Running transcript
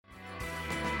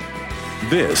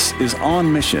This is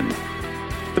On Mission.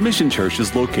 The Mission Church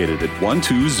is located at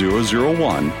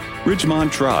 12001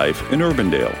 Ridgemont Drive in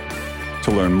Urbandale.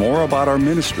 To learn more about our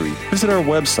ministry, visit our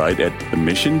website at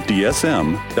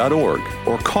themissiondsm.org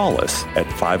or call us at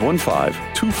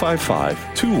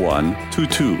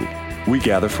 515-255-2122. We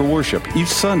gather for worship each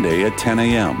Sunday at 10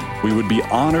 a.m. We would be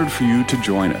honored for you to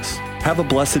join us. Have a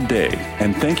blessed day,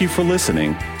 and thank you for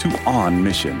listening to On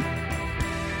Mission.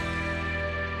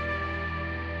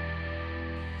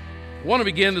 I want to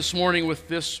begin this morning with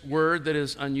this word that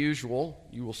is unusual.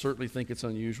 You will certainly think it's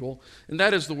unusual, and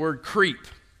that is the word creep.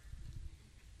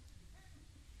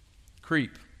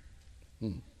 Creep.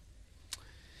 The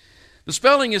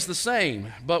spelling is the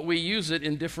same, but we use it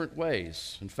in different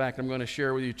ways. In fact, I'm going to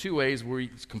share with you two ways where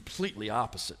it's completely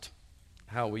opposite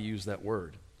how we use that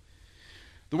word.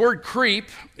 The word creep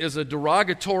is a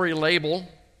derogatory label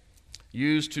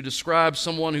used to describe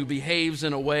someone who behaves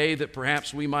in a way that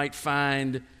perhaps we might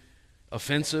find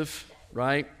offensive,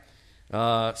 right?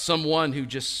 Someone who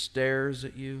just stares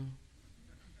at you.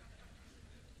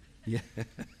 Yeah.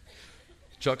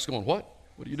 Chuck's going, what?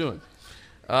 What are you doing?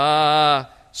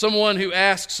 Someone who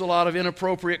asks a lot of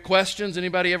inappropriate questions.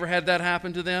 Anybody ever had that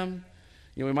happen to them?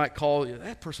 You know, we might call,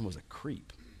 that person was a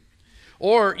creep.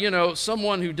 Or,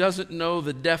 someone who doesn't know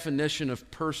the definition of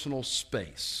personal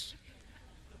space.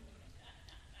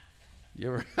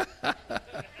 You ever?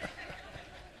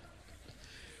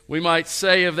 We might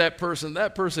say of that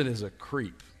person is a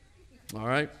creep. All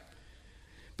right?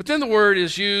 But then the word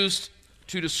is used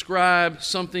to describe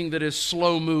something that is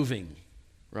slow-moving,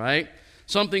 right?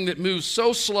 Something that moves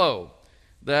so slow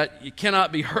that you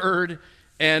cannot be heard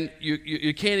and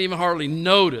you can't even hardly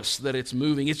notice that it's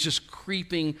moving. It's just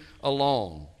creeping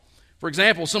along. For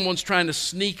example, someone's trying to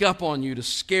sneak up on you to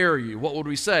scare you. What would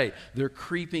we say? They're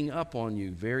creeping up on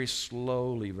you very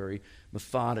slowly, very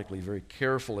methodically, very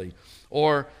carefully.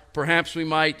 Or perhaps we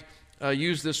might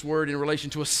use this word in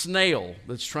relation to a snail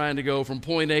that's trying to go from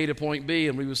point A to point B,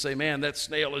 and we would say, man, that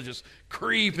snail is just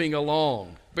creeping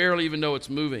along, barely even know it's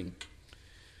moving.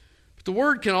 But the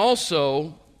word can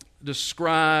also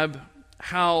describe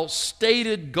how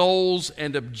stated goals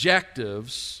and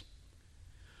objectives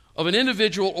of an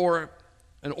individual or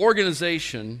an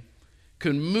organization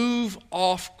can move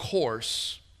off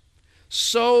course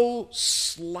so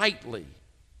slightly,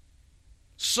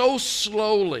 so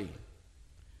slowly,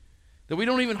 that we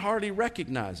don't even hardly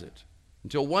recognize it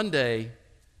until one day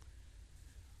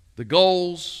the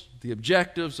goals, the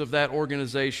objectives of that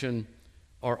organization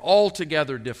are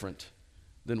altogether different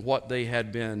than what they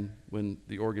had been when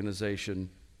the organization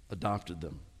adopted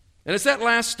them. And it's that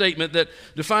last statement that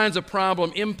defines a problem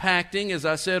impacting, as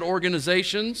I said,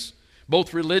 organizations,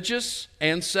 both religious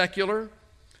and secular,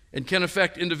 and can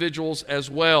affect individuals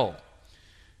as well.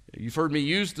 You've heard me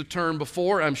use the term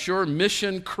before, I'm sure.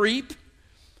 Mission creep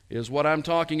is what I'm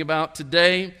talking about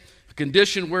today. A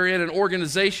condition wherein an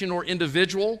organization or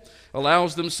individual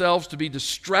allows themselves to be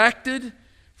distracted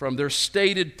from their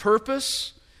stated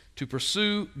purpose to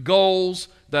pursue goals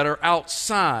that are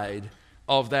outside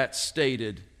of that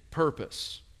stated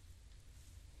purpose.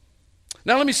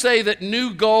 Now let me say that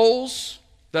new goals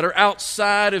that are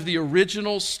outside of the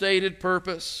original stated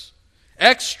purpose,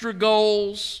 extra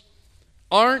goals,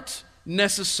 aren't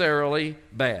necessarily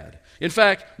bad. In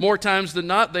fact, more times than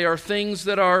not, they are things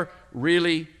that are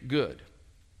really good.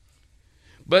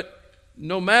 But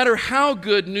no matter how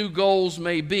good new goals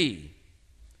may be,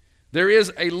 there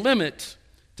is a limit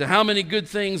to how many good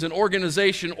things an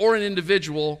organization or an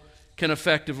individual can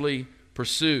effectively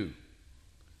pursue.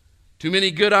 Too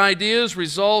many good ideas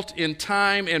result in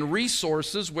time and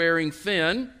resources wearing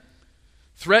thin,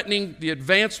 threatening the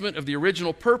advancement of the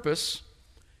original purpose,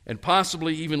 and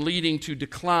possibly even leading to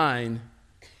decline,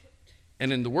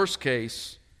 and in the worst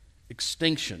case,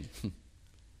 extinction.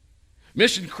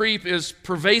 Mission creep is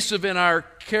pervasive in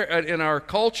our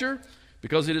culture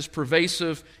because it is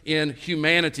pervasive in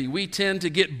humanity. We tend to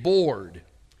get bored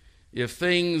if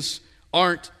things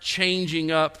aren't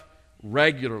changing up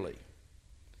regularly.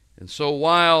 And so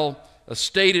while a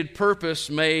stated purpose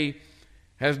may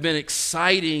have been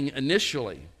exciting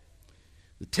initially,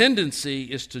 the tendency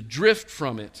is to drift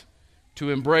from it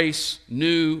to embrace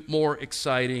new, more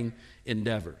exciting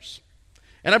endeavors.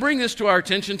 And I bring this to our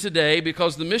attention today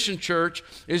because the Mission Church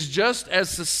is just as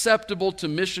susceptible to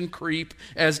mission creep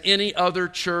as any other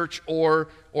church or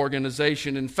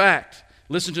organization. In fact,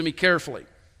 listen to me carefully.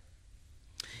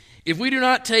 If we do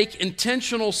not take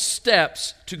intentional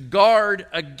steps to guard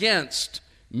against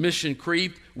mission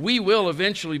creep, we will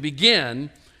eventually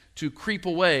begin to creep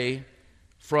away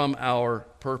from our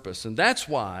purpose. And that's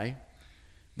why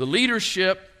the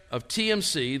leadership of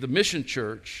TMC, the Mission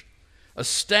Church,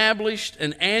 established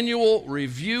an annual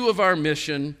review of our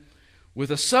mission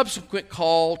with a subsequent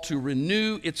call to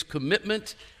renew its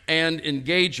commitment and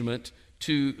engagement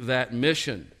to that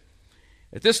mission.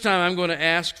 At this time, I'm going to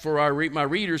ask for my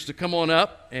readers to come on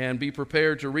up and be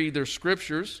prepared to read their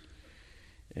scriptures.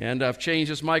 And I've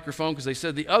changed this microphone because they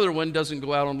said the other one doesn't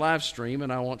go out on live stream,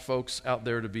 and I want folks out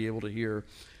there to be able to hear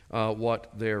what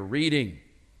they're reading.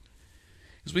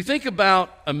 As we think about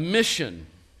a mission,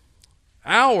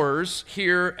 ours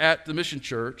here at the Mission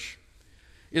Church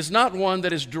is not one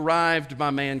that is derived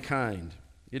by mankind.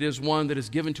 It is one that is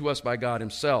given to us by God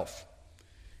Himself.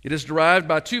 It is derived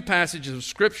by two passages of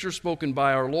Scripture spoken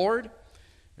by our Lord,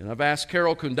 and I've asked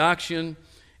Carol Kundakshian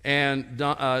and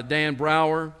Dan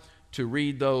Brower to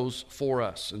read those for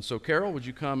us. And so, Carol, would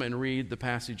you come and read the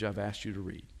passage I've asked you to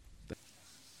read?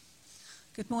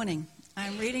 Good morning.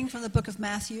 I'm reading from the book of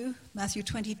Matthew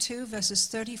 22, verses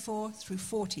 34 through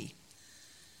 40.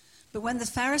 But when the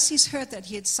Pharisees heard that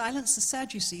he had silenced the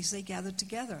Sadducees, they gathered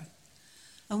together.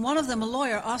 And one of them, a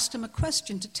lawyer, asked him a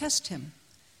question to test him.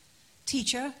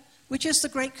 "Teacher, which is the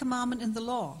great commandment in the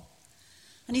law?"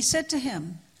 And he said to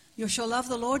him, "You shall love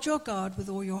the Lord your God with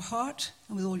all your heart,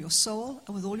 and with all your soul,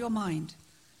 and with all your mind.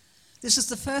 This is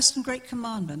the first and great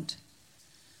commandment.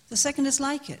 The second is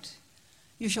like it.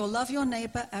 You shall love your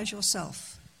neighbor as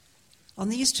yourself. On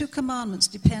these two commandments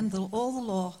depend all the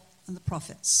law and the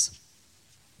prophets."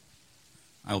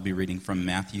 I will be reading from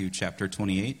Matthew chapter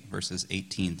 28, verses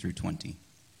 18 through 20.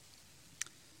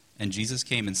 And Jesus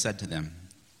came and said to them,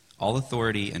 "All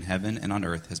authority in heaven and on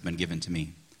earth has been given to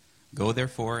me. Go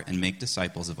therefore and make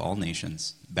disciples of all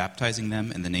nations, baptizing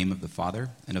them in the name of the Father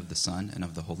and of the Son and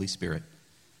of the Holy Spirit,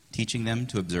 teaching them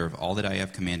to observe all that I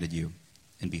have commanded you.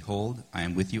 And behold, I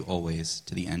am with you always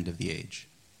to the end of the age."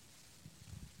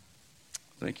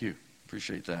 Thank you.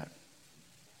 Appreciate that.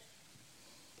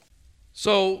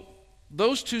 So,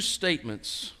 those two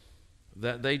statements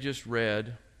that they just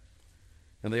read,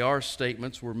 and they are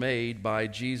statements, were made by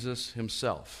Jesus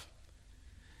Himself.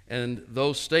 And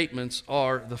those statements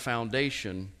are the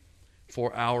foundation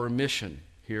for our mission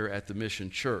here at the Mission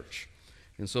Church.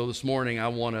 And so this morning I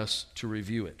want us to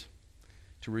review it,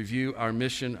 to review our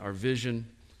mission, our vision,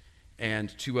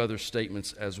 and two other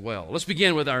statements as well. Let's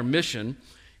begin with our mission.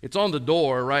 It's on the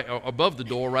door, right above the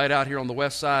door, right out here on the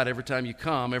west side. Every time you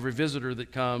come, every visitor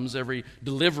that comes, every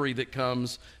delivery that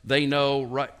comes, they know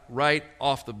right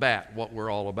off the bat what we're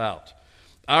all about.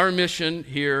 Our mission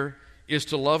here is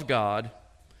to love God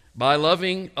by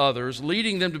loving others,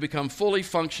 leading them to become fully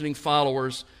functioning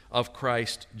followers of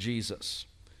Christ Jesus.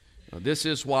 Now, this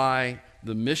is why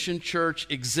the Mission Church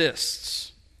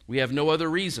exists. We have no other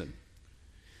reason.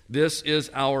 This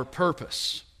is our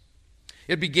purpose.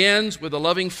 It begins with a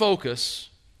loving focus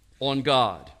on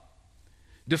God,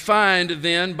 defined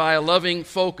then by a loving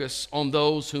focus on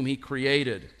those whom He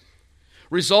created,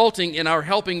 resulting in our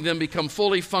helping them become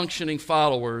fully functioning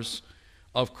followers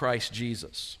of Christ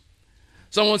Jesus.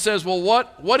 Someone says, well,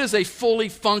 what is a fully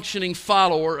functioning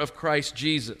follower of Christ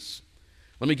Jesus?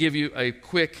 Let me give you a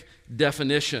quick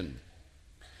definition.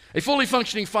 A fully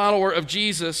functioning follower of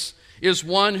Jesus is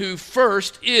one who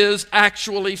first is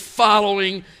actually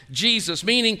following Jesus,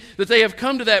 meaning that they have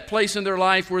come to that place in their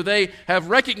life where they have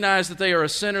recognized that they are a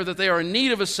sinner, that they are in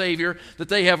need of a Savior, that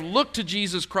they have looked to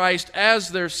Jesus Christ as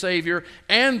their Savior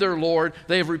and their Lord.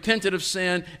 They have repented of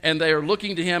sin, and they are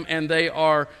looking to Him, and they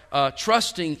are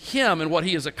trusting Him and what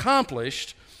He has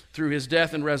accomplished through His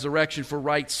death and resurrection for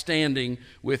right standing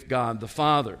with God the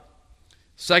Father.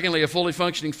 Secondly, a fully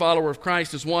functioning follower of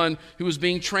Christ is one who is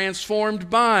being transformed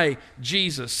by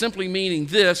Jesus, simply meaning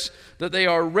this, that they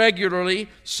are regularly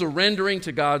surrendering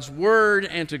to God's Word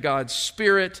and to God's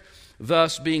Spirit,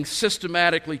 thus being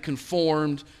systematically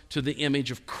conformed to the image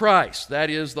of Christ.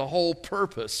 That is the whole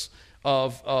purpose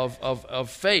of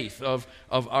faith, of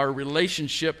our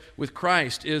relationship with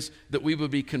Christ, is that we would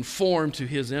be conformed to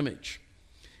His image.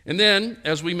 And then,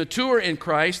 as we mature in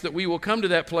Christ, that we will come to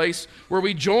that place where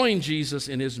we join Jesus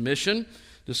in His mission,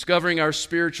 discovering our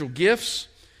spiritual gifts,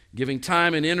 giving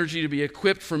time and energy to be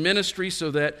equipped for ministry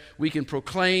so that we can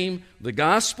proclaim the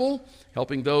gospel,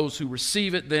 helping those who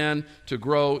receive it then to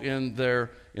grow in the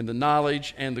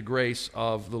knowledge and the grace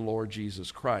of the Lord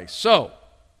Jesus Christ. So,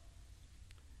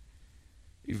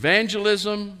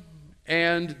 evangelism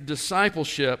and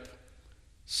discipleship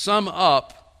sum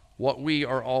up what we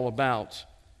are all about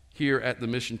here at the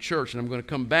Mission Church. And I'm going to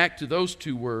come back to those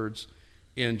two words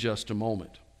in just a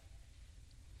moment.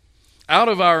 Out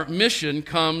of our mission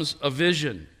comes a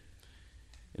vision.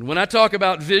 And when I talk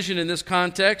about vision in this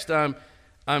context, I'm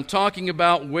talking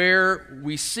about where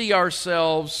we see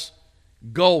ourselves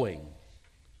going,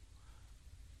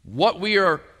 what we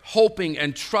are hoping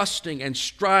and trusting and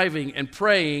striving and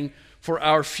praying for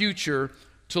our future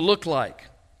to look like.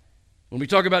 When we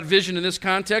talk about vision in this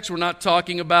context, we're not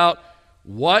talking about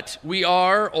what we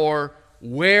are or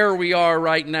where we are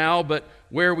right now, but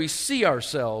where we see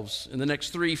ourselves in the next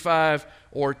 3, 5,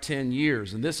 or 10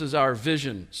 years. And this is our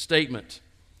vision statement.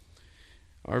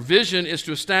 Our vision is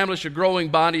to establish a growing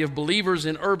body of believers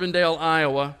in Urbandale,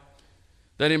 Iowa,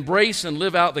 that embrace and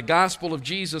live out the gospel of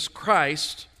Jesus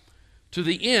Christ to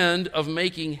the end of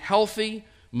making healthy,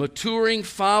 maturing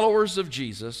followers of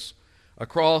Jesus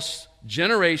across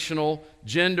generational,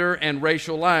 gender, and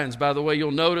racial lines. By the way,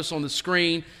 you'll notice on the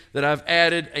screen that I've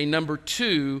added a number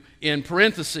 2 in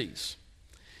parentheses.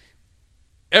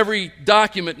 Every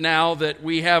document now that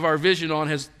we have our vision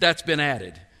on that's been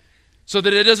added, so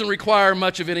that it doesn't require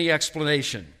much of any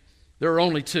explanation. There are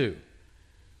only 2.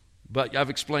 But I've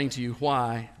explained to you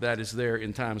why that is there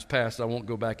in times past. I won't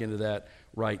go back into that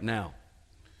right now.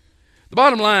 The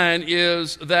bottom line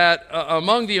is that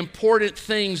among the important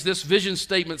things this vision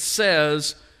statement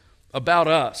says about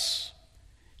us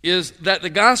is that the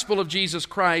gospel of Jesus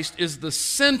Christ is the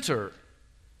center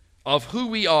of who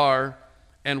we are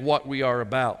and what we are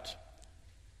about.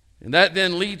 And that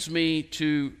then leads me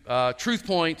to truth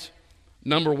point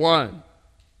number 1.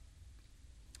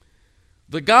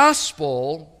 The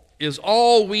gospel is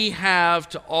all we have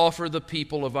to offer the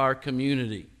people of our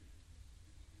community.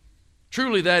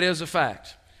 Truly, that is a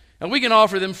fact. And we can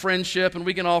offer them friendship, and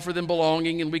we can offer them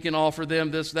belonging, and we can offer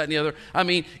them this, that, and the other. I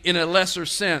mean, in a lesser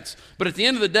sense. But at the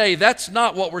end of the day, that's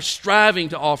not what we're striving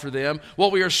to offer them.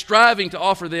 What we are striving to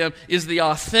offer them is the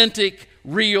authentic,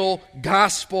 real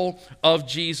gospel of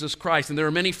Jesus Christ. And there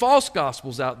are many false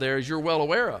gospels out there, as you're well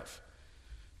aware of.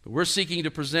 But we're seeking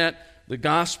to present the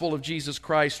gospel of Jesus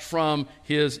Christ from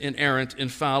His inerrant,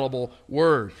 infallible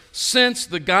Word. Since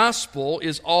the gospel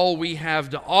is all we have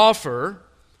to offer,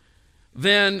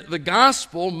 then the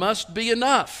gospel must be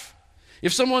enough.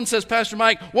 If someone says, Pastor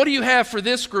Mike, what do you have for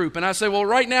this group? And I say, well,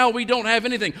 right now we don't have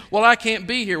anything. Well, I can't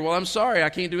be here. Well, I'm sorry, I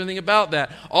can't do anything about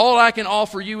that. All I can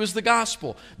offer you is the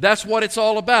gospel. That's what it's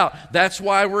all about. That's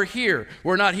why we're here.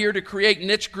 We're not here to create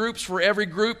niche groups for every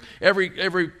group,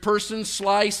 every person,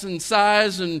 slice and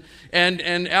size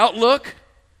and outlook.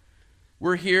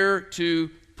 We're here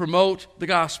to promote the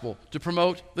gospel,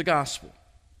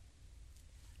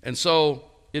 And so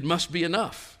it must be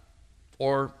enough,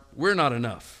 or we're not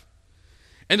enough.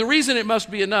 And the reason it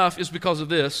must be enough is because of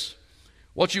this.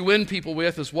 What you win people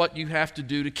with is what you have to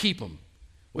do to keep them.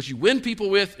 What you win people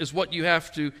with is what you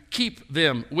have to keep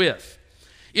them with.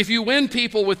 If you win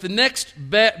people with the next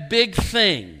big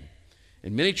thing,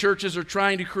 and many churches are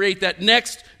trying to create that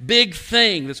next big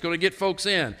thing that's going to get folks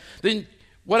in, then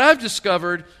what I've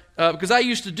discovered, because I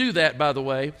used to do that, by the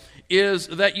way, is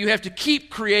that you have to keep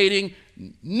creating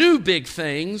new big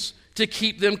things to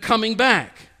keep them coming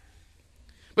back.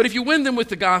 But if you win them with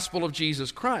the gospel of Jesus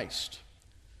Christ,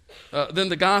 then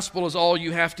the gospel is all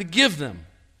you have to give them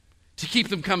to keep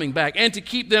them coming back and to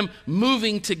keep them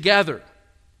moving together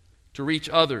to reach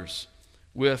others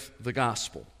with the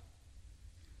gospel.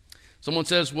 Someone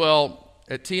says, well,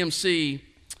 at TMC,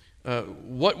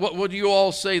 what do you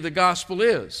all say the gospel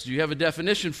is? Do you have a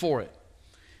definition for it?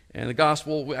 And the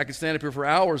gospel, I could stand up here for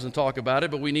hours and talk about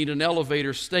it, but we need an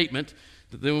elevator statement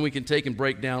that then we can take and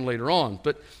break down later on.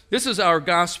 But this is our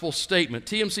gospel statement.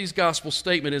 TMC's gospel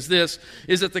statement is this,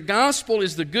 is that the gospel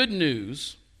is the good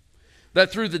news that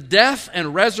through the death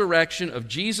and resurrection of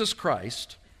Jesus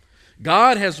Christ,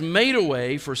 God has made a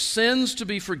way for sins to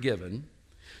be forgiven,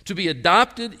 to be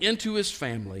adopted into His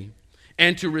family,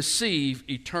 and to receive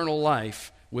eternal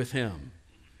life with Him.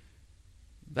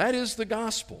 That is the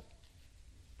gospel.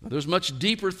 Now, there's much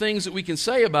deeper things that we can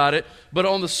say about it, but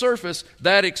on the surface,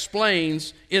 that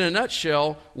explains, in a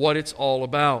nutshell, what it's all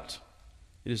about.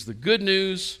 It is the good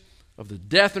news of the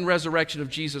death and resurrection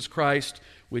of Jesus Christ,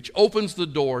 which opens the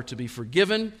door to be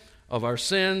forgiven of our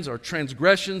sins, our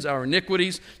transgressions, our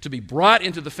iniquities, to be brought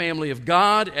into the family of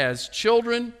God as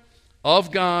children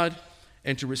of God,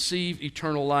 and to receive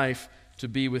eternal life to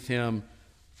be with Him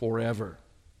forever.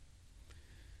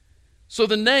 So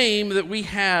the name that we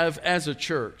have as a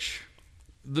church,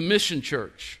 the Mission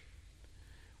Church,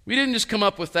 we didn't just come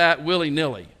up with that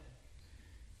willy-nilly.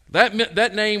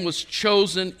 That name was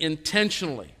chosen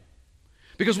intentionally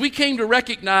because we came to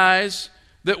recognize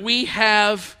that we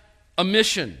have a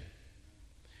mission.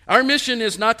 Our mission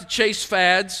is not to chase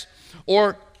fads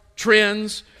or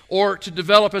trends or to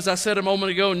develop, as I said a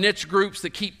moment ago, niche groups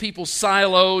that keep people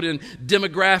siloed in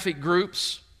demographic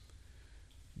groups.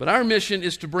 But our mission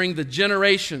is to bring the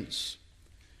generations,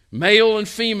 male and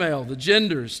female, the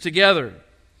genders together,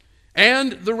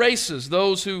 and the races,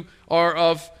 those who are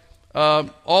of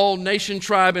all nation,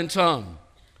 tribe, and tongue,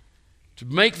 to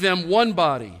make them one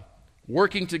body,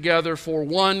 working together for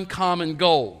one common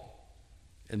goal,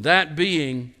 and that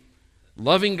being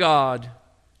loving God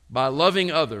by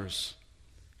loving others,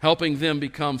 helping them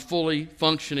become fully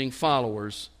functioning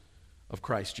followers of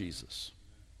Christ Jesus.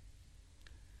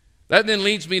 That then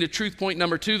leads me to truth point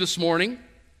number 2 this morning,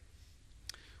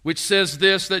 which says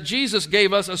this, that Jesus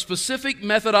gave us a specific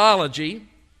methodology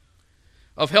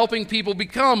of helping people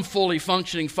become fully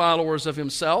functioning followers of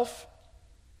Himself.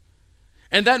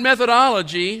 And that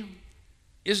methodology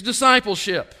is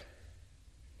discipleship.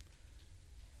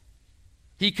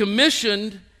 He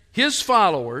commissioned His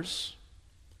followers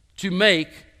to make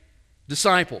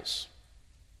disciples.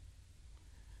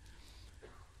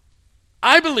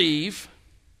 I believe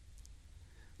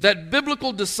that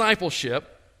biblical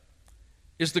discipleship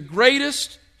is the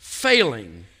greatest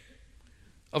failing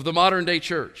of the modern day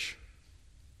church.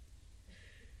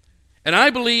 And I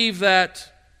believe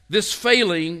that this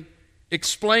failing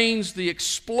explains the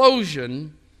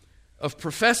explosion of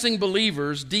professing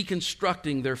believers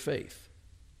deconstructing their faith.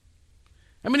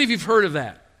 How many of you have heard of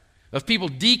that? Of people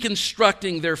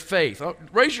deconstructing their faith?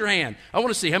 Raise your hand. I want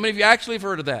to see. How many of you actually have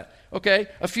heard of that? Okay,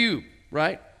 a few,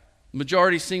 right? The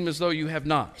majority seem as though you have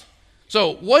not.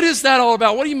 So, what is that all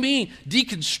about? What do you mean,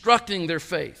 deconstructing their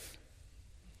faith?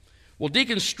 Well,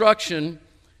 deconstruction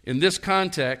in this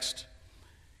context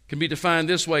can be defined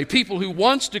this way. People who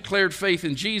once declared faith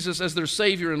in Jesus as their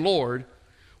Savior and Lord,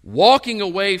 walking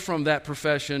away from that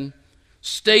profession,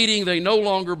 stating they no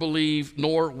longer believe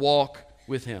nor walk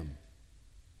with Him.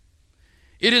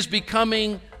 It is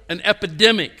becoming an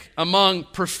epidemic among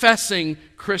professing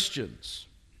Christians.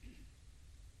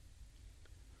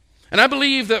 And I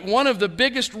believe that one of the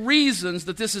biggest reasons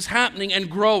that this is happening and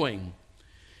growing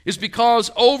is because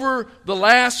over the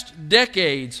last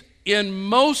decades, in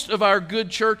most of our good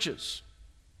churches,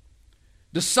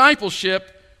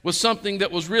 discipleship was something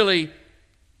that was really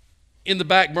in the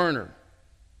back burner.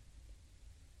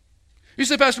 You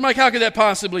say, Pastor Mike, how could that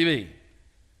possibly be?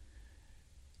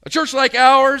 A church like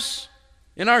ours,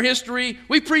 in our history,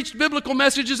 we preached biblical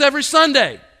messages every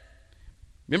Sunday.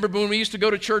 Remember when we used to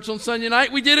go to church on Sunday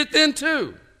night? We did it then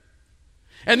too.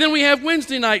 And then we have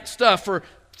Wednesday night stuff for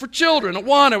children,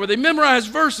 Awana, where they memorize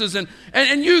verses, and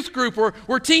youth group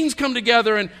where teens come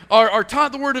together and are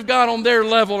taught the Word of God on their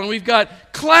level. And we've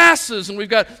got classes and we've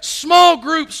got small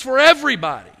groups for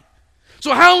everybody.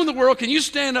 So how in the world can you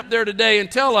stand up there today and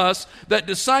tell us that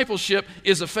discipleship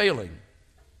is a failing?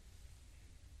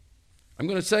 I'm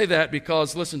going to say that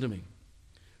because, listen to me,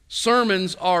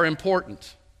 sermons are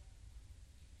important.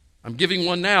 I'm giving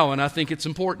one now, and I think it's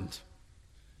important.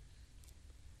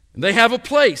 And they have a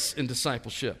place in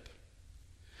discipleship.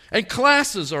 And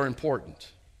classes are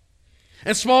important.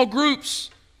 And small groups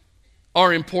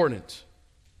are important.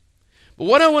 But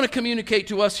what I want to communicate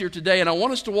to us here today, and I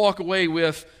want us to walk away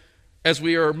with as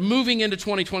we are moving into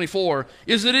 2024,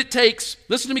 is that it takes,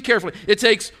 listen to me carefully, it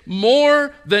takes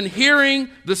more than hearing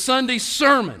the Sunday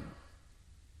sermon.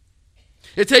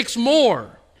 It takes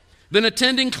more than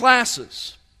attending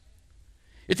classes.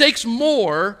 It takes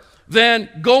more than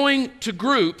going to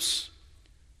groups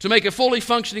to make a fully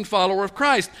functioning follower of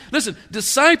Christ. Listen,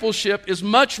 discipleship is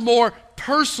much more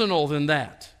personal than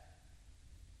that.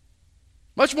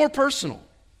 Much more personal.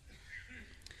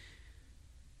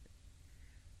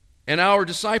 And our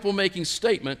disciple-making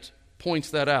statement points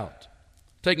that out.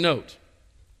 Take note.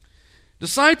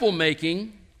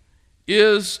 Disciple-making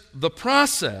is the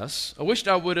process. I wished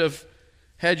I would have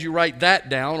had you write that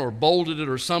down or bolded it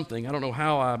or something. I don't know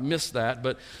how I missed that,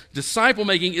 but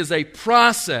disciple-making is a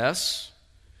process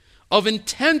of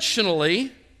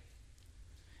intentionally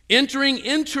entering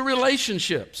into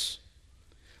relationships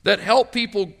that help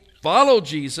people follow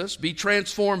Jesus, be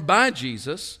transformed by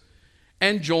Jesus,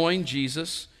 and join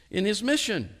Jesus in His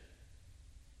mission.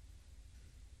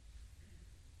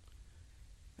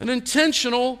 An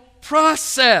intentional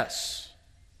process.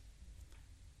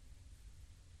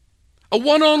 A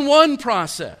one-on-one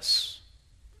process.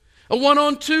 A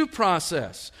one-on-two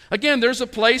process. Again, there's a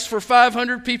place for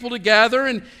 500 people to gather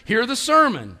and hear the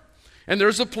sermon. And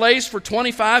there's a place for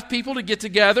 25 people to get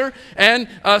together and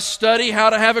study how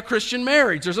to have a Christian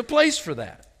marriage. There's a place for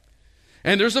that.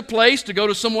 And there's a place to go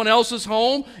to someone else's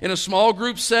home in a small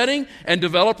group setting and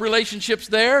develop relationships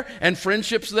there and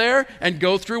friendships there and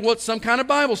go through some kind of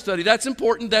Bible study. That's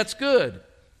important. That's good.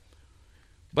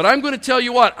 But I'm going to tell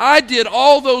you what, I did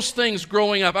all those things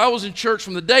growing up. I was in church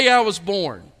from the day I was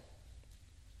born.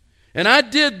 And I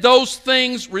did those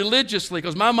things religiously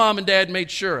because my mom and dad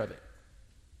made sure of it.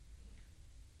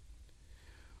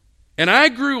 And I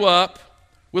grew up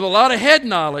with a lot of head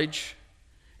knowledge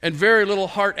and very little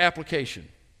heart application.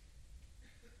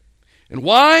 And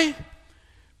why?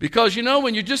 Because,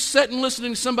 when you're just sitting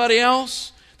listening to somebody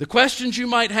else, the questions you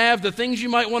might have, the things you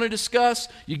might want to discuss,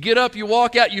 you get up, you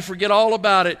walk out, you forget all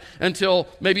about it until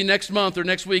maybe next month or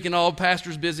next week, and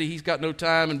pastor's busy, he's got no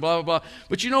time, and blah, blah, blah.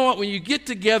 But you know what? When you get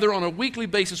together on a weekly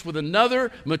basis with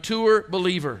another mature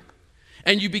believer,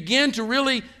 and you begin to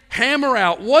really hammer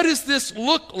out, what does this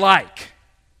look like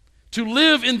to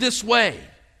live in this way?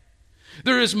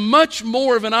 There is much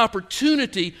more of an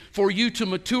opportunity for you to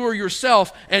mature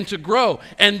yourself and to grow.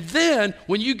 And then,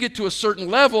 when you get to a certain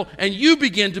level and you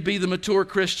begin to be the mature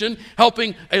Christian,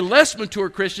 helping a less mature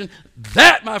Christian,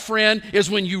 that, my friend,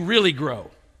 is when you really grow.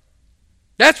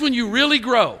 That's when you really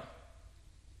grow.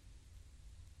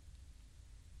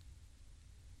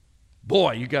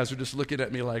 Boy, you guys are just looking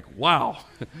at me like, wow.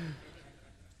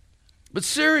 But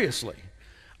seriously,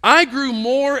 I grew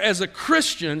more as a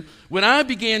Christian when I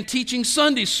began teaching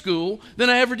Sunday school than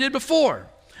I ever did before.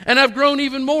 And I've grown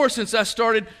even more since I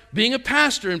started being a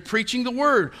pastor and preaching the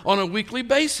Word on a weekly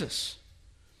basis.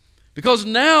 Because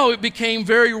now it became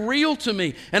very real to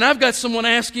me. And I've got someone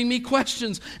asking me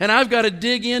questions, and I've got to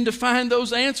dig in to find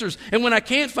those answers. And when I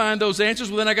can't find those answers,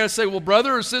 well, then I got to say, well,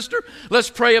 brother or sister,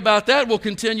 let's pray about that. We'll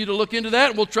continue to look into that,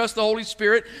 and we'll trust the Holy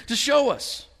Spirit to show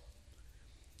us.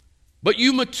 But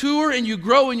you mature and you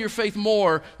grow in your faith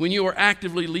more when you are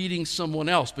actively leading someone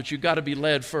else. But you've got to be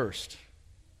led first.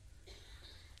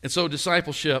 And so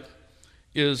discipleship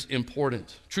is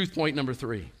important. Truth point number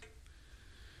 3.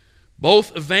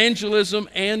 Both evangelism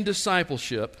and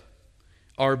discipleship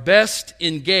are best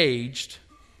engaged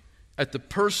at the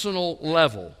personal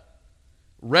level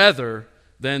rather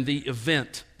than the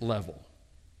event level.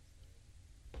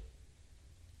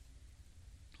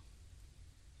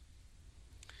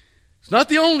 It's not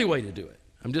the only way to do it.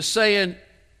 I'm just saying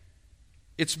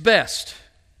it's best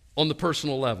on the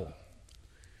personal level.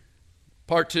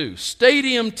 Part 2,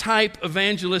 stadium-type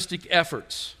evangelistic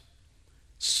efforts.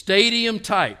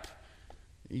 Stadium-type.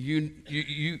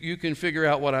 You can figure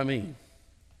out what I mean.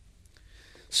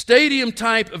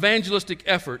 Stadium-type evangelistic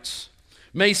efforts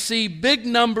may see big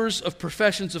numbers of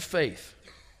professions of faith,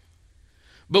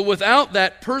 but without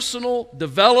that personal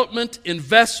development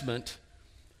investment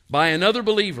by another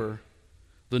believer,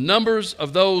 the numbers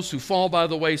of those who fall by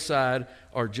the wayside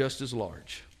are just as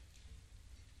large.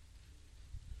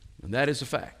 And that is a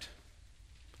fact.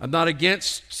 I'm not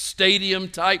against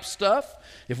stadium-type stuff.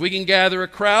 If we can gather a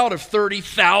crowd of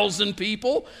 30,000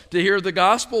 people to hear the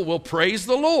gospel, we'll praise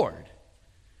the Lord.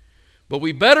 But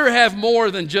we better have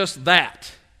more than just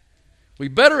that. We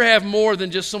better have more than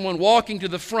just someone walking to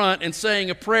the front and saying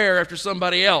a prayer after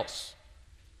somebody else.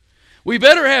 We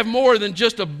better have more than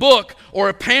just a book or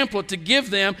a pamphlet to give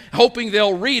them, hoping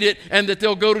they'll read it and that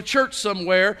they'll go to church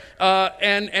somewhere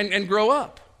and grow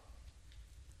up.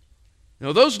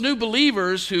 Those new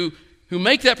believers who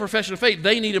make that profession of faith,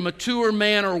 they need a mature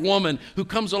man or woman who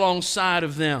comes alongside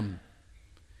of them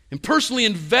and personally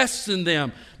invests in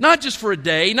them, not just for a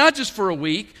day, not just for a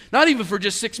week, not even for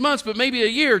just 6 months, but maybe a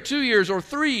year, 2 years, or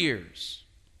 3 years.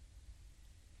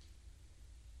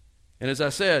 And as I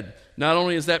said, not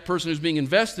only is that person who's being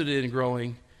invested in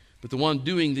growing, but the one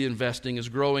doing the investing is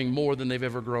growing more than they've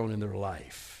ever grown in their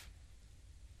life.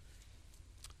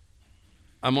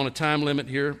 I'm on a time limit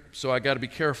here, so I got to be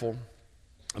careful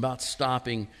about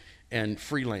stopping and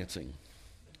freelancing.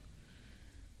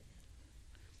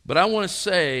 But I want to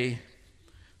say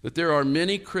that there are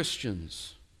many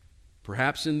Christians,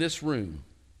 perhaps in this room,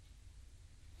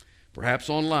 perhaps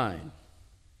online,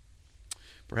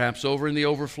 perhaps over in the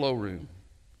overflow room,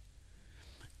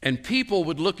 and people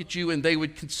would look at you and they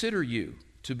would consider you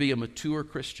to be a mature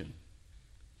Christian.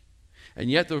 And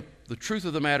yet the truth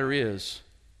of the matter is,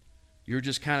 you're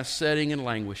just kind of sitting and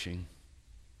languishing.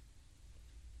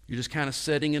 You're just kind of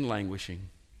sitting and languishing.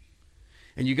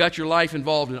 And you got your life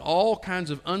involved in all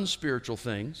kinds of unspiritual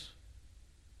things,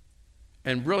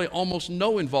 and really almost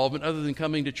no involvement other than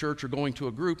coming to church or going to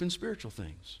a group in spiritual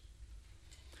things.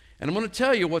 And I'm going to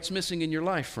tell you what's missing in your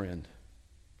life, friend.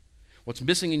 What's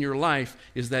missing in your life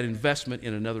is that investment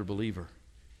in another believer.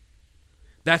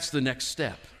 That's the next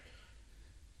step.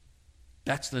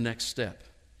 That's the next step.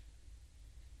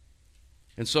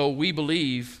 And so we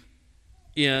believe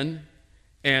in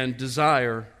and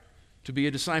desire to be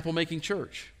a disciple-making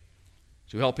church,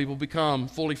 to help people become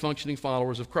fully functioning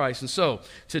followers of Christ. And so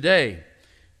today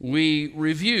we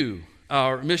review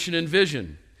our mission and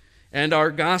vision and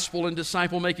our gospel and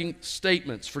disciple-making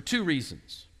statements for 2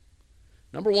 reasons.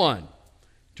 Number 1,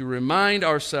 to remind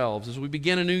ourselves as we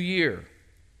begin a new year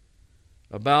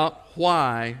about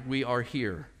why we are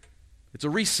here. It's a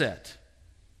reset,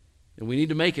 and we need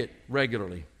to make it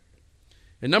regularly.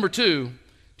 And number two,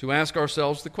 to ask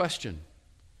ourselves the question,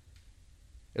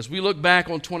 as we look back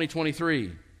on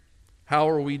 2023, how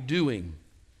are we doing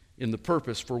in the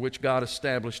purpose for which God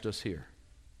established us here?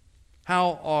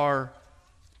 How are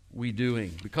we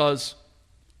doing? Because,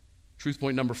 truth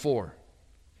point number 4,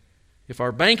 if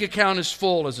our bank account is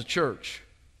full as a church,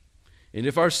 and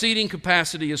if our seating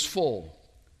capacity is full,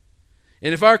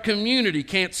 and if our community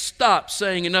can't stop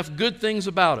saying enough good things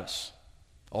about us,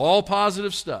 all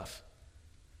positive stuff,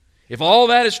 if all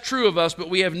that is true of us, but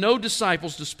we have no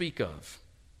disciples to speak of,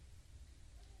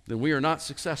 then we are not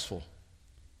successful,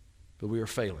 but we are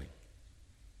failing.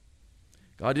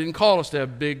 God didn't call us to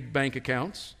have big bank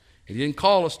accounts. He didn't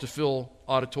call us to fill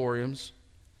auditoriums.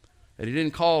 And He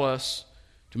didn't call us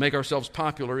to make ourselves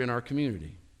popular in our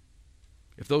community.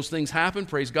 If those things happen,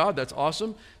 praise God, that's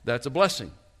awesome. That's a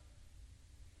blessing.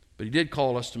 But He did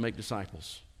call us to make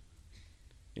disciples.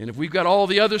 And if we've got all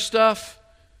the other stuff,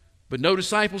 but no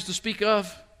disciples to speak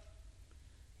of,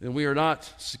 then we are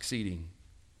not succeeding.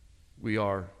 We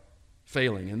are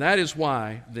failing. And that is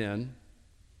why, then,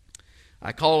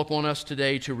 I call upon us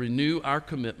today to renew our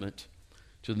commitment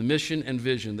to the mission and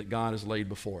vision that God has laid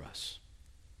before us.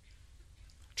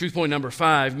 Truth point number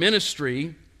 5,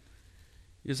 ministry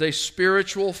is a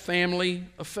spiritual family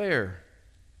affair.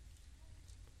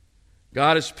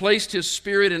 God has placed His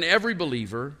Spirit in every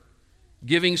believer,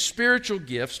 giving spiritual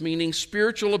gifts, meaning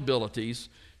spiritual abilities,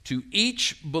 to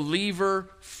each believer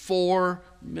for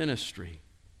ministry.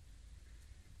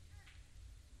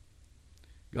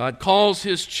 God calls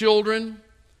His children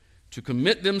to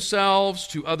commit themselves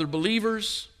to other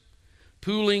believers,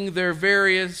 pooling their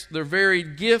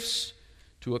varied gifts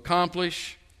to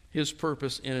accomplish His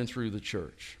purpose in and through the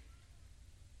church.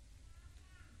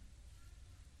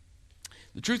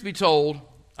 The truth be told,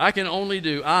 I can only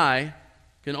do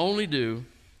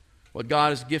what God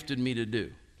has gifted me to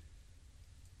do.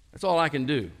 That's all I can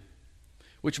do,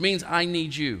 which means I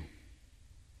need you.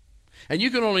 And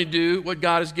you can only do what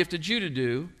God has gifted you to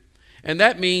do, and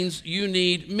that means you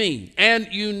need me, and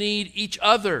you need each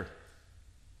other.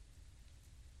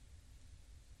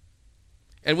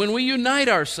 And when we unite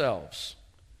ourselves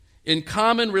in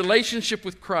common relationship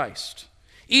with Christ,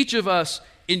 each of us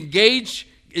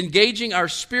engaging our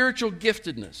spiritual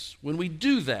giftedness, when we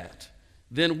do that,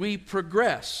 then we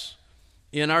progress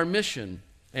in our mission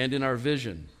and in our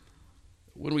vision.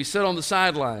 When we sit on the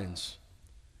sidelines,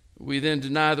 we then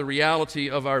deny the reality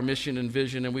of our mission and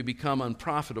vision, and we become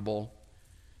unprofitable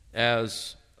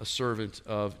as a servant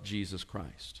of Jesus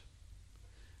Christ.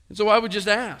 And so I would just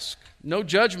ask, no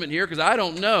judgment here, because I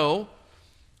don't know.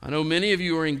 I know many of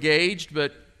you are engaged,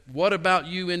 but what about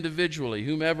you individually,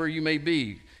 whomever you may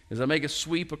be? As I make a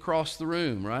sweep across the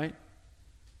room, right?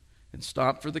 And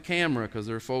stop for the camera, because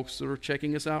there are folks that are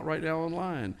checking us out right now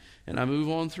online. And I move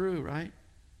on through, right?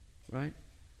 Right?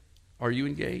 Are you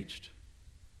engaged?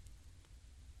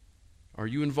 Are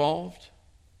you involved?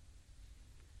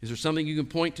 Is there something you can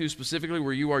point to specifically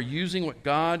where you are using what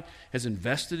God has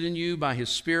invested in you by His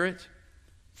Spirit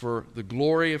for the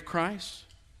glory of Christ?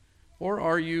 Or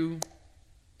are you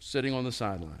sitting on the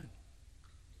sideline?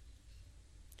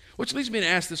 Which leads me to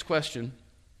ask this question: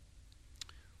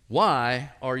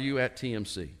 why are you at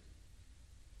TMC?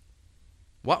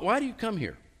 Why do you come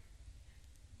here?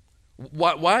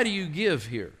 Why do you give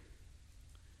here?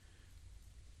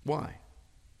 Why?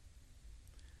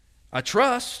 I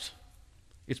trust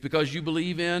it's because you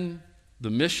believe in the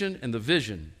mission and the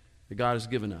vision that God has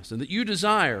given us, and that you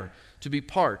desire to be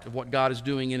part of what God is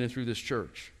doing in and through this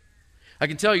church. I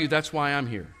can tell you that's why I'm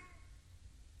here.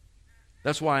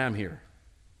 That's why I'm here.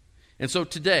 And so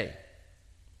today,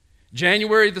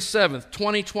 January the 7th,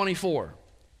 2024,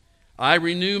 I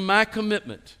renew my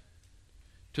commitment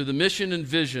to the mission and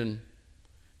vision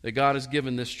that God has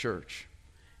given this church.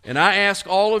 And I ask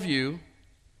all of you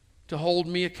to hold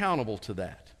me accountable to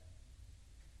that.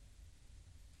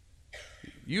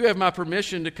 You have my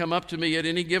permission to come up to me at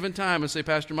any given time and say,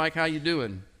 Pastor Mike, how you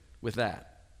doing with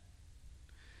that?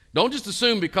 Don't just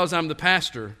assume because I'm the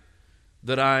pastor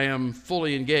that I am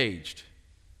fully engaged,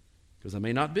 because I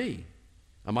may not be.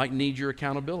 I might need your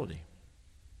accountability.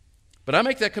 But I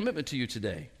make that commitment to you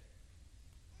today.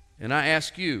 And I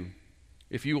ask you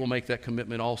if you will make that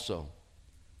commitment also.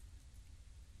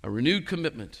 A renewed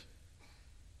commitment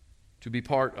to be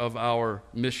part of our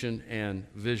mission and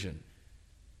vision.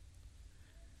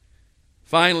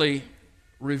 Finally,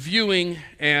 reviewing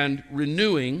and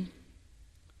renewing,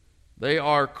 they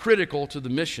are critical to the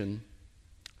mission.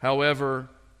 However,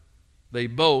 they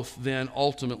both then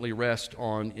ultimately rest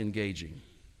on engaging.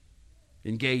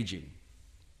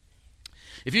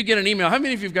 If you get an email, how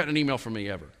many of you have gotten an email from me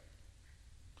ever?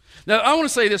 Now, I want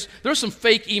to say this. There's some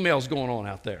fake emails going on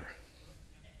out there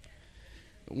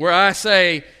where I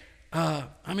say,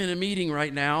 I'm in a meeting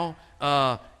right now.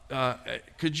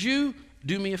 Could you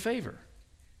do me a favor?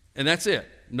 And that's it.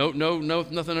 No,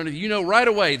 nothing underneath. You know right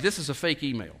away this is a fake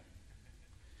email.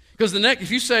 Because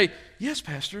if you say, yes,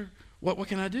 Pastor, what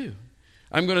can I do?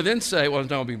 I'm going to then say, well, it's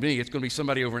not going to be me. It's going to be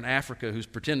somebody over in Africa who's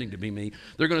pretending to be me.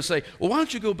 They're going to say, well, why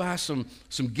don't you go buy some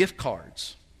gift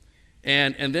cards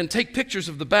and then take pictures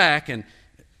of the back, and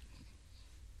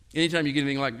anytime you get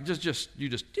anything like you just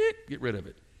get rid of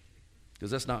it, because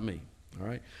that's not me, all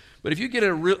right? But if you get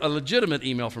a legitimate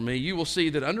email from me, you will see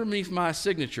that underneath my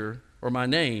signature or my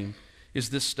name is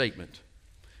this statement: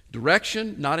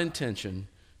 direction, not intention,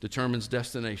 determines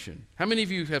destination. How many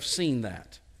of you have seen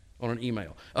that on an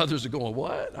email? Others are going,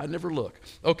 what? I never look.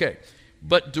 Okay,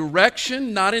 but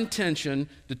direction, not intention,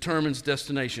 determines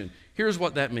destination. Here's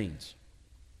what that means.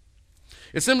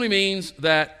 It simply means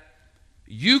that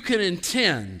you can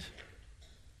intend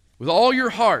with all your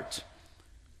heart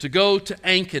to go to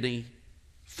Ankeny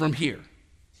from here.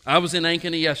 I was in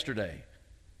Ankeny yesterday.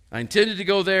 I intended to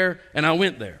go there, and I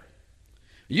went there.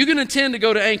 You can intend to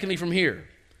go to Ankeny from here,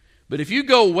 but if you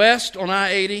go west on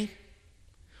I-80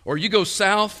 or you go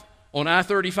south on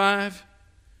I-35,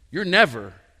 you're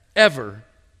never, ever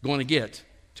going to get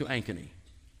to Ankeny.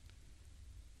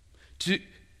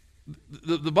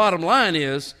 The bottom line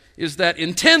is that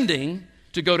intending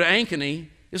to go to Ankeny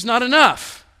is not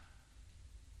enough.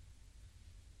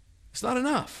 It's not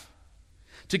enough.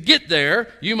 To get there,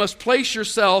 you must place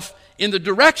yourself in the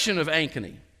direction of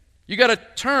Ankeny. You got to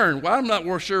turn. Well, I'm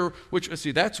not sure which. Let's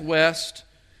see, that's west.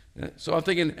 So I'm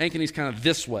thinking Ankeny's kind of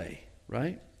this way,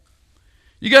 right?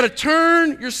 You got to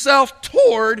turn yourself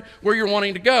toward where you're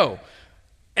wanting to go.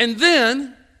 And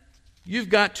then you've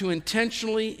got to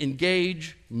intentionally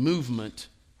engage movement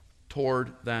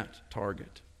toward that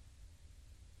target.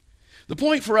 The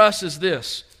point for us is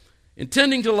this: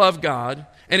 intending to love God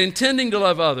and intending to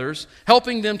love others,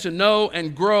 helping them to know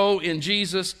and grow in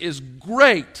Jesus is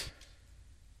great.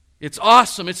 It's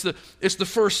awesome. It's the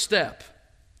first step.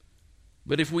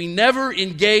 But if we never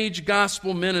engage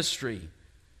gospel ministry,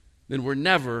 then we're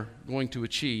never going to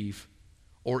achieve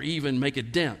or even make a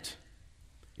dent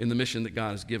in the mission that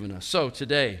God has given us. So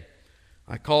today,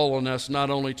 I call on us not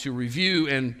only to review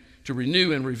and to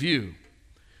renew and review,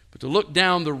 but to look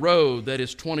down the road that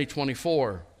is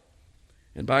 2024,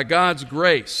 and by God's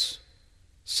grace,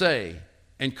 say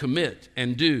and commit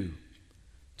and do,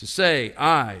 to say,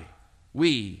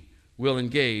 we will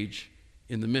engage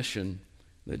in the mission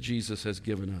that Jesus has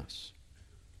given us.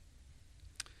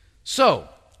 So,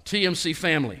 TMC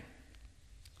family,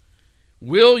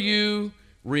 will you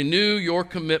renew your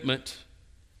commitment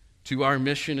to our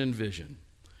mission and vision?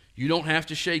 You don't have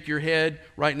to shake your head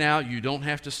right now. You don't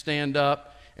have to stand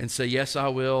up and say, yes, I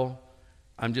will.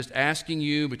 I'm just asking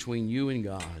you, between you and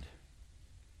God,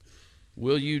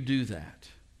 will you do that?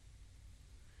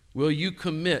 Will you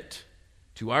commit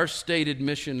to our stated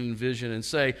mission and vision and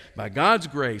say, by God's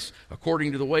grace,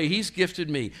 according to the way He's gifted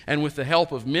me, and with the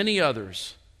help of many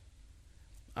others,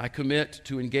 I commit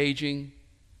to engaging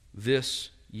this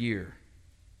year?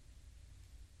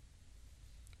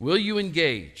 Will you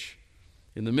engage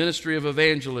in the ministry of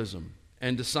evangelism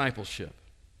and discipleship?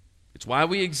 It's why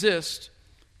we exist.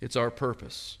 It's our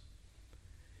purpose.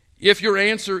 If your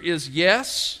answer is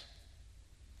yes,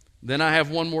 then I have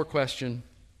one more question.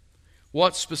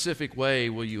 What specific way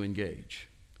will you engage?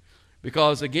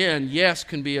 Because again, yes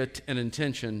can be an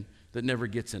intention that never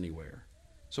gets anywhere.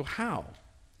 So how?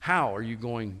 How are you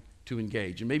going to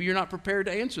engage? And maybe you're not prepared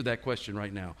to answer that question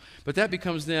right now. But that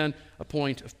becomes then a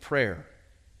point of prayer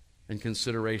and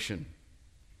consideration.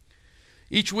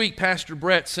 Each week, Pastor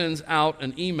Brett sends out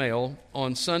an email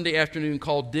on Sunday afternoon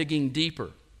called Digging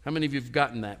Deeper. How many of you have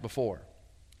gotten that before?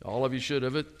 All of you should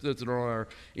have. It's on our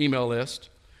email list.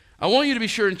 I want you to be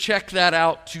sure and check that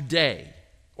out today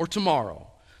or tomorrow,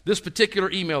 this particular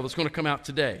email that's going to come out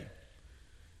today.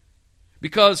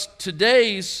 Because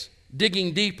today's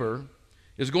Digging Deeper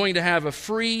is going to have a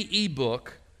free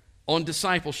ebook on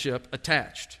discipleship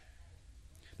attached.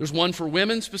 There's one for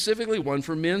women specifically, one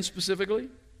for men specifically.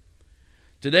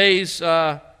 Today's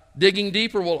Digging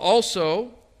Deeper will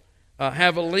also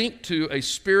have a link to a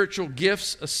spiritual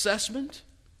gifts assessment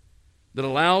that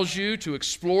allows you to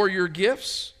explore your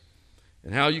gifts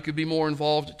and how you could be more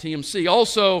involved at TMC.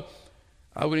 Also,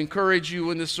 I would encourage you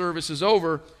when this service is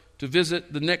over to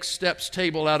visit the Next Steps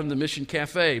table out in the Mission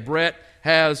Cafe. Brett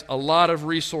has a lot of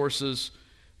resources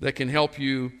that can help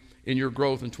you in your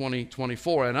growth in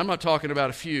 2024. And I'm not talking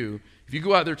about a few. If you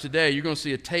go out there today, you're going to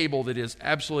see a table that is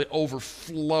absolutely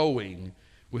overflowing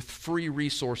with free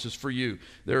resources for you.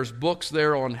 There's books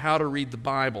there on how to read the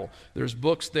Bible. There's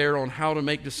books there on how to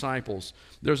make disciples.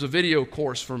 There's a video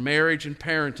course for marriage and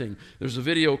parenting. There's a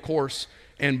video course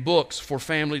and books for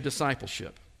family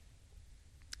discipleship.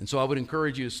 And so I would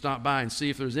encourage you to stop by and see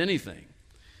if there's anything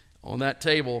on that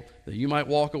table that you might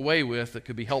walk away with that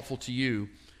could be helpful to you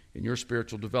in your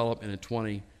spiritual development in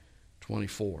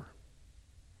 2024.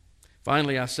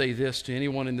 Finally, I say this to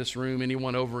anyone in this room,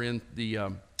 anyone over in the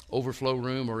overflow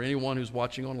room, or anyone who's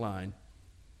watching online.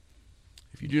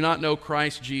 If you do not know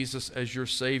Christ Jesus as your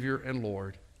Savior and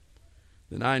Lord,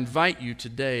 then I invite you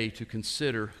today to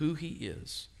consider who He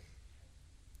is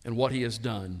and what He has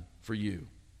done for you.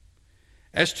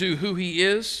 As to who He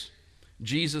is,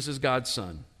 Jesus is God's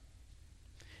Son.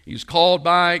 He was called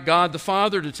by God the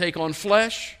Father to take on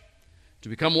flesh, to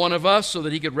become one of us so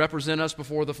that He could represent us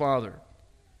before the Father.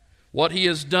 What He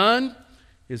has done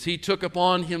is He took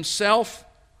upon Himself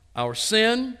our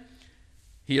sin.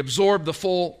 He absorbed the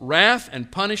full wrath and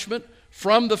punishment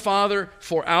from the Father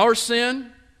for our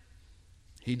sin.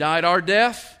 He died our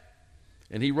death,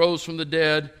 and He rose from the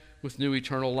dead with new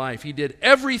eternal life. He did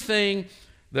everything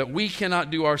that we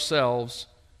cannot do ourselves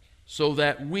so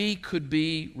that we could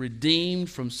be redeemed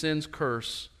from sin's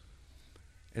curse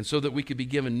and so that we could be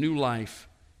given new life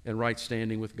and right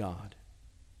standing with God.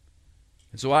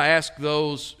 And so I ask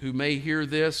those who may hear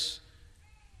this,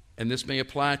 and this may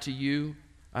apply to you,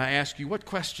 I ask you, what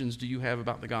questions do you have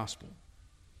about the gospel?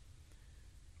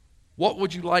 What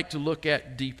would you like to look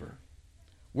at deeper?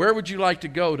 Where would you like to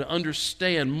go to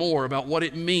understand more about what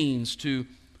it means to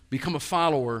become a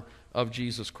follower of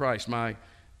Jesus Christ? My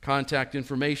contact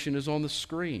information is on the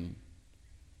screen.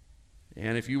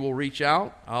 And if you will reach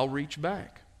out, I'll reach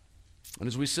back. And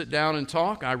as we sit down and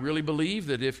talk, I really believe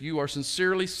that if you are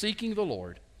sincerely seeking the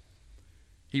Lord,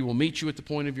 He will meet you at the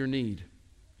point of your need,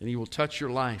 and He will touch your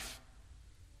life,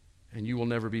 and you will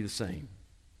never be the same.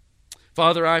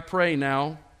 Father, I pray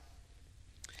now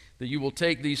that you will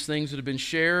take these things that have been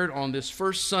shared on this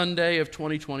first Sunday of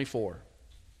 2024.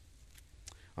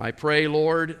 I pray,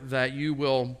 Lord, that you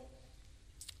will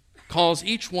cause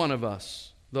each one of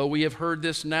us, though we have heard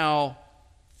this now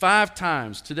 5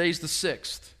 times, today's the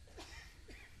 6th,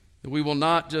 that we will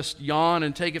not just yawn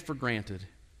and take it for granted,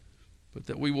 but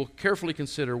that we will carefully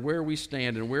consider where we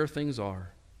stand and where things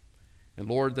are. And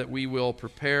Lord, that we will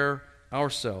prepare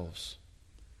ourselves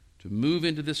to move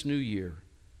into this new year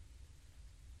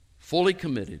fully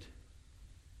committed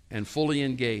and fully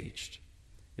engaged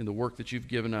in the work that you've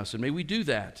given us. And may we do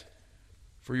that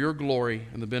for your glory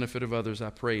and the benefit of others, I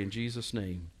pray in Jesus'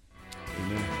 name.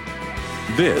 Amen.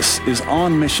 This is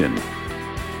On Mission.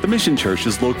 The Mission Church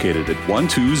is located at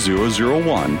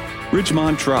 12001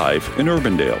 Ridgemont Drive in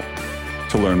Urbandale.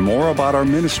 To learn more about our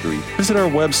ministry, visit our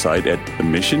website at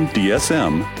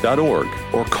themissiondsm.org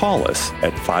or call us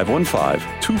at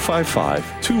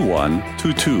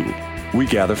 515-255-2122. We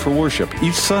gather for worship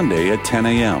each Sunday at 10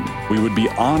 a.m. We would be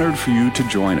honored for you to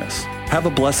join us. Have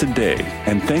a blessed day,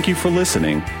 and thank you for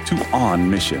listening to On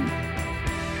Mission.